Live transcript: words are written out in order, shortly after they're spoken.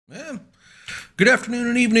Yeah. Good afternoon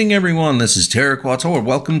and evening, everyone. This is Tarek Wattor.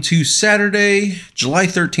 Welcome to Saturday, July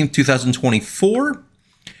 13th, 2024.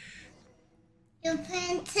 You're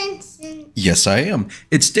paying attention. Yes, I am.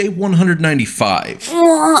 It's day 195. A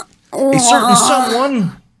certain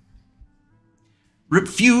someone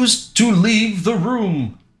refused to leave the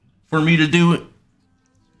room for me to do it.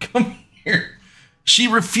 Come here. She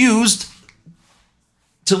refused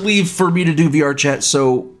to leave for me to do VRChat,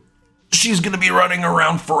 so she's going to be running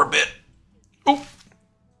around for a bit. Oh,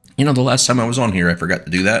 you know, the last time I was on here, I forgot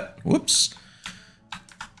to do that. Whoops.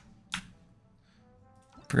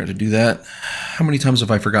 Forgot to do that. How many times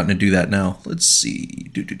have I forgotten to do that now? Let's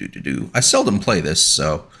see. I seldom play this,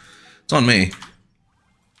 so it's on me.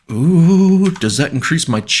 Ooh, does that increase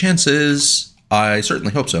my chances? I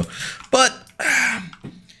certainly hope so. But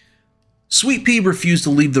Sweetpea refused to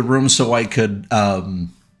leave the room so I could do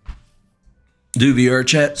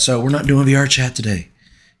VRChat, so we're not doing VRChat today.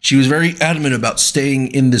 She was very adamant about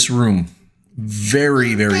staying in this room.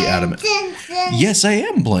 Very, very adamant. Yes, I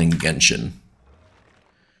am playing Genshin.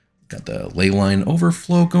 Got the ley line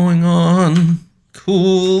overflow going on.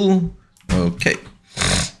 Cool. Okay.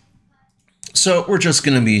 So we're just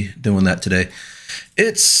going to be doing that today.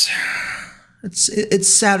 It's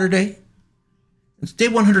Saturday. It's day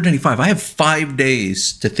 195. I have 5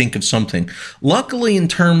 days to think of something. Luckily, in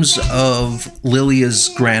terms of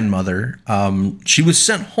Lilia's grandmother, she was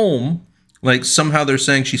sent home. Like, somehow they're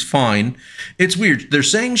saying she's fine. It's weird. They're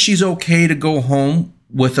saying she's okay to go home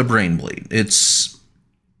with a brain bleed.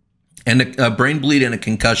 And a brain bleed and a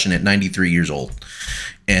concussion at 93 years old.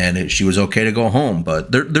 And she was okay to go home.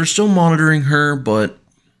 But they're still monitoring her, but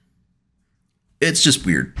it's just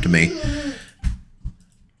weird to me.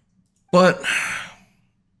 But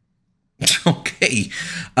okay.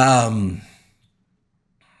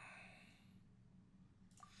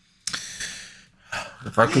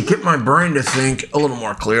 If I could get my brain to think a little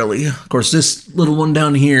more clearly. Of course, this little one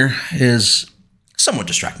down here is somewhat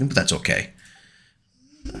distracting, but that's okay.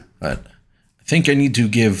 But I think I need to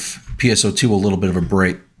give PSO2 a little bit of a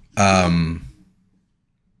break.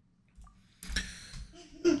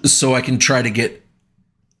 So I can try to get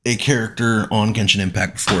a character on Genshin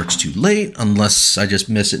Impact before it's too late, unless I just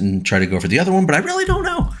miss it and try to go for the other one, but I really don't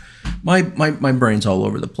know. My brain's all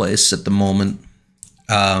over the place at the moment.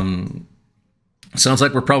 Sounds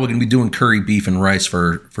like we're probably going to be doing curry beef and rice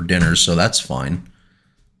for dinner, so that's fine.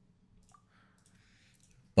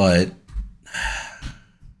 But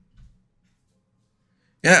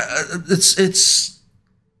yeah, it's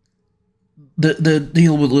the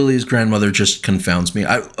deal with Lily's grandmother just confounds me.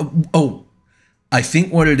 I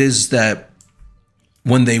think what it is that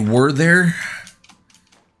when they were there,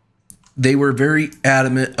 they were very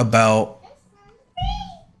adamant about...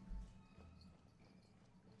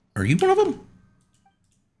 Are you one of them?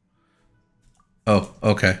 Oh,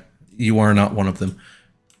 okay. You are not one of them.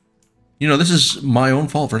 You know, this is my own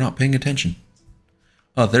fault for not paying attention.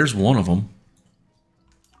 Oh, there's one of them.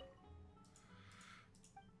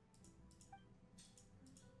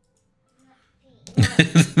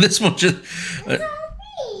 This one just...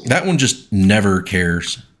 that one just never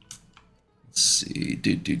cares. Let's see.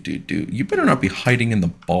 You better not be hiding in the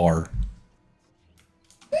bar.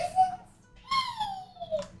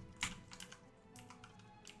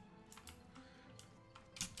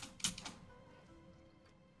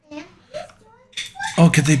 Oh,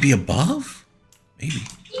 could they be above? Maybe.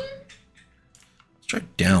 Let's try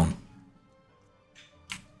down.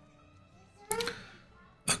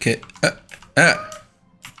 Okay.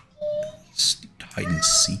 Hide and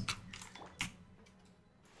seek.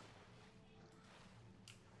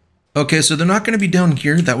 Okay, so they're not going to be down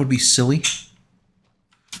here. That would be silly.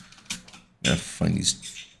 Gotta find these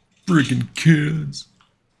friggin' kids.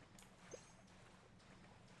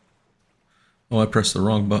 Oh, I pressed the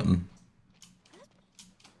wrong button.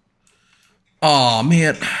 Aw,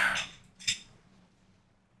 man.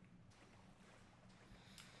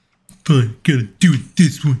 Fine, gotta do it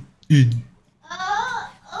this one.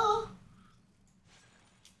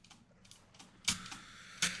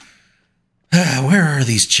 Where are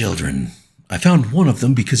these children? I found one of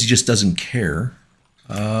them because he just doesn't care.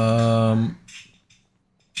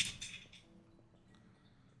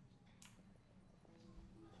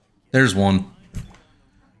 There's one.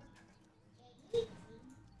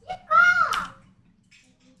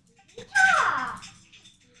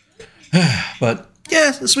 But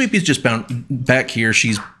yeah, the Sweetpea's just back here.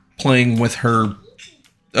 She's playing with her.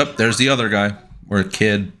 Oh, there's the other guy, or a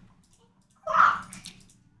kid.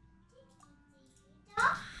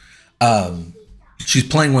 She's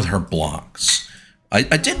playing with her blocks. I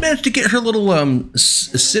did manage to get her little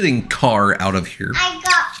sitting car out of here. I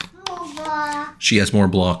got more blocks. She has more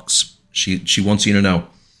blocks. She wants you to know.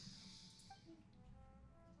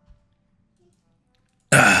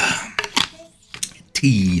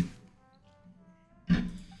 Tea.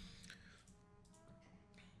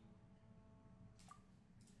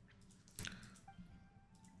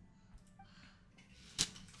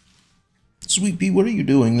 Sweetpea, what are you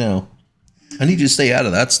doing now? I need you to stay out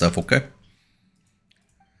of that stuff, okay?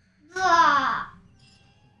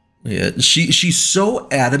 Yeah, she's so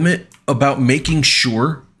adamant about making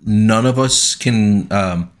sure none of us can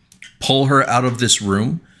pull her out of this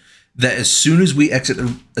room that as soon as we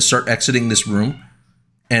start exiting this room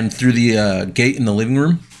and through the gate in the living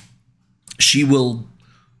room, she will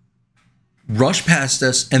rush past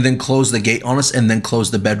us and then close the gate on us and then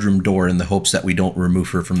close the bedroom door in the hopes that we don't remove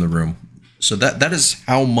her from the room. So that is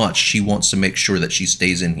how much she wants to make sure that she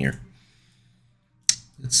stays in here.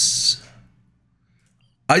 It's...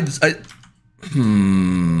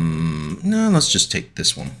 No, let's just take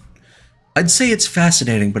this one. I'd say it's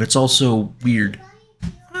fascinating, but it's also weird.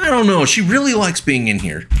 I don't know. She really likes being in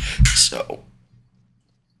here. So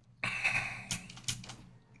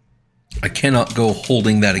I cannot go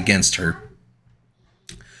holding that against her.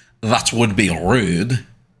 That would be rude.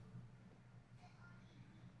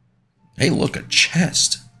 Hey, look, a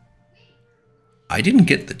chest. I didn't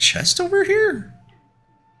get the chest over here?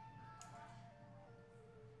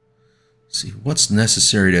 Let's see, what's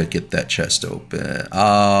necessary to get that chest open?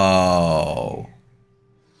 Oh.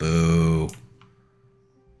 Boo.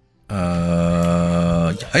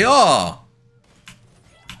 Hiya!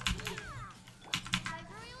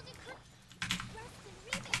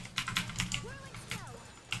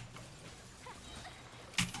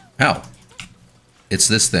 How? It's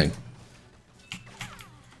this thing.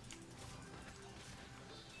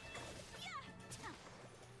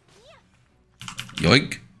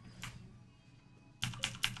 Yoink.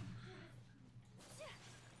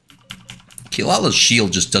 Kilala's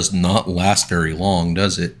shield just does not last very long,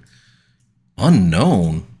 does it?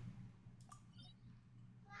 Unknown.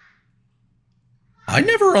 I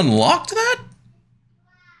never unlocked that?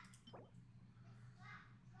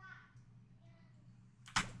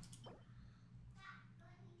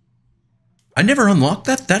 I never unlocked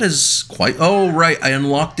that? That is quite... Oh, right. I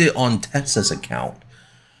unlocked it on Tessa's account.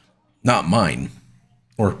 Not mine.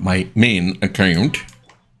 Or my main account.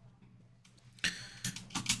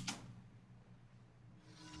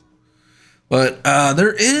 But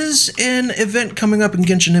there is an event coming up in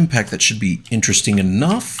Genshin Impact that should be interesting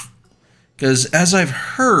enough. Because as I've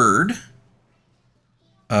heard...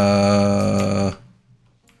 oh,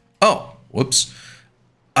 whoops.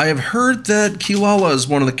 I have heard that Kilala is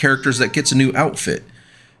one of the characters that gets a new outfit.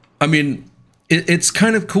 I mean, it's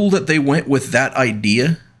kind of cool that they went with that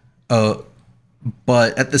idea.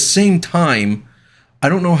 But at the same time, I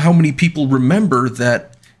don't know how many people remember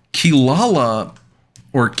that Kilala...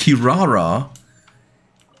 or Kirara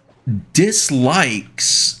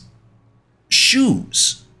dislikes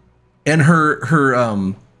shoes, and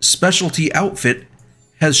her specialty outfit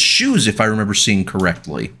has shoes, if I remember seeing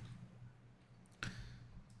correctly.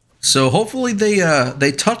 So hopefully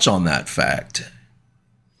they touch on that fact.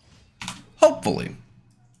 Hopefully.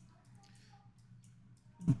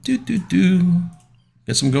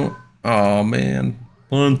 Guess I'm going. Oh man,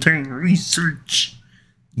 Montaigne research.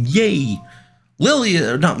 Yay.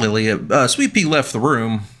 Lilia, not Lilia, Sweetpea left the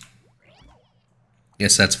room.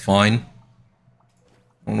 Guess that's fine.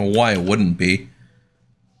 I don't know why it wouldn't be.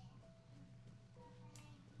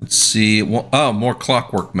 Let's see. Well, oh, more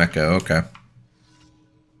clockwork mecha. Okay.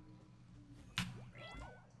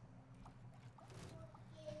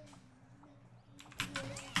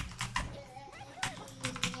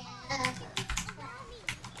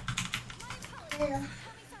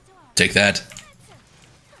 Take that.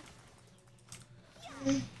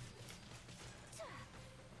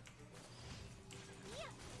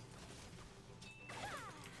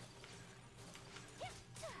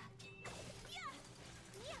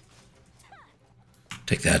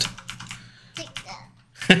 Take that. Take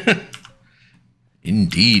that.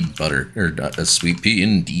 Indeed, butter. Or a Sweetpea,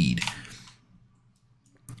 indeed.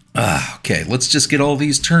 Okay, let's just get all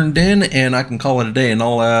these turned in, and I can call it a day, and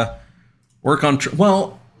I'll work on...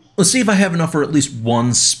 well, let's see if I have enough for at least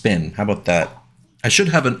one spin. How about that? I should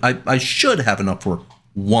have I should have enough for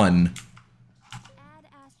one.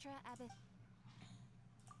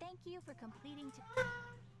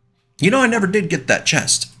 You know, I never did get that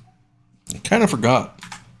chest. I kind of forgot.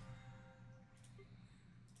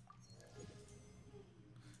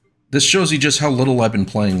 This shows you just how little I've been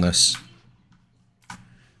playing this.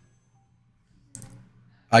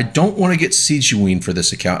 I don't want to get Sijuine for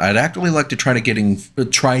this account. I'd actually like to try getting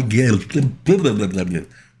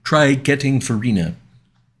Farina.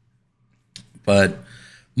 But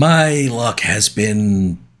my luck has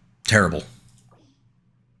been terrible.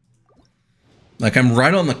 Like, I'm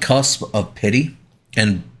right on the cusp of pity,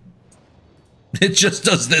 and it just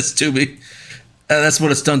does this to me. That's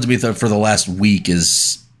what it's done to me for the last week,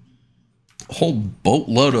 is a whole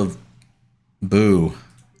boatload of boo.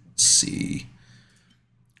 Let's see.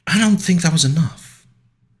 I don't think that was enough.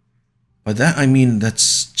 By that, I mean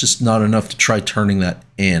that's just not enough to try turning that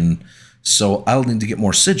in. So I'll need to get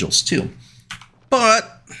more sigils, too.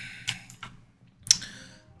 But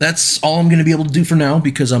that's all I'm going to be able to do for now,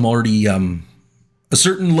 because I'm already a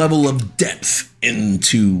certain level of depth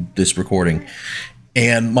into this recording.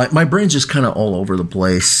 And my brain's just kind of all over the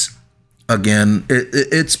place. Again,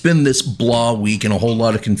 it's been this blah week and a whole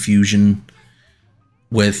lot of confusion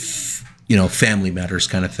with, you know, family matters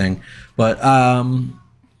kind of thing. But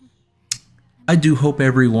I do hope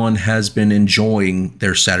everyone has been enjoying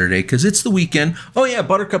their Saturday, because it's the weekend. Oh yeah,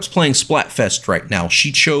 Buttercup's playing Splatfest right now.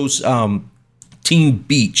 She chose Team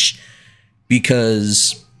Beach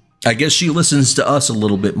because I guess she listens to us a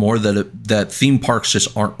little bit more, that theme parks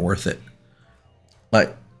just aren't worth it.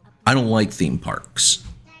 Like, I don't like theme parks.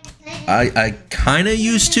 I kind of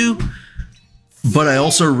used to, but I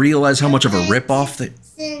also realize how much of a ripoff that...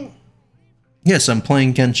 Yes, I'm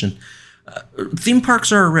playing Genshin. Theme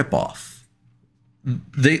parks are a ripoff.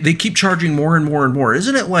 They keep charging more and more and more.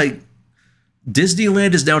 Isn't it like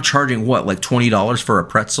Disneyland is now charging, what, like $20 for a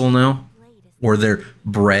pretzel now? Or their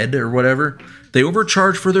bread or whatever? They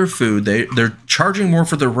overcharge for their food. They're charging more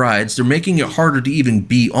for the rides. They're making it harder to even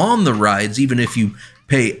be on the rides, even if you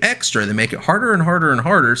pay extra. They make it harder and harder and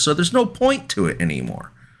harder, so there's no point to it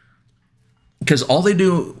anymore. Because all they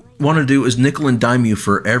want to do is nickel and dime you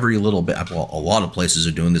for every little bit. Well, a lot of places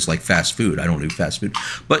are doing this, like fast food. I don't do fast food.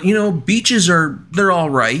 But, you know, beaches they're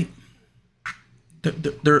all right.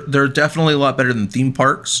 They're definitely a lot better than theme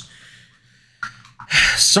parks.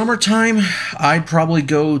 Summertime, I'd probably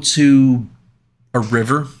go to a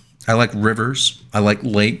river. I like rivers. I like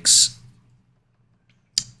lakes.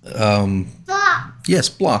 Yes,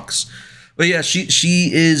 blocks. But yeah,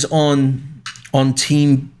 she is on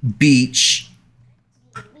Team Beach,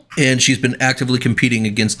 and she's been actively competing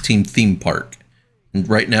against Team Theme Park. And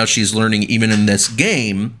right now she's learning, even in this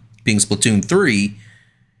game, being Splatoon 3,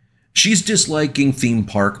 she's disliking Theme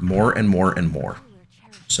Park more and more and more.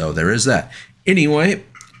 So there is that. Anyway,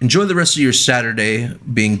 enjoy the rest of your Saturday,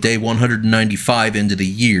 being day 195 into the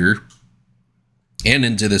year, and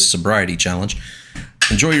into this sobriety challenge.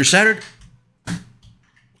 Enjoy your Saturday.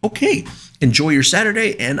 Okay, enjoy your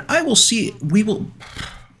Saturday, and we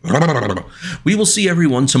will see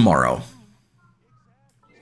everyone tomorrow.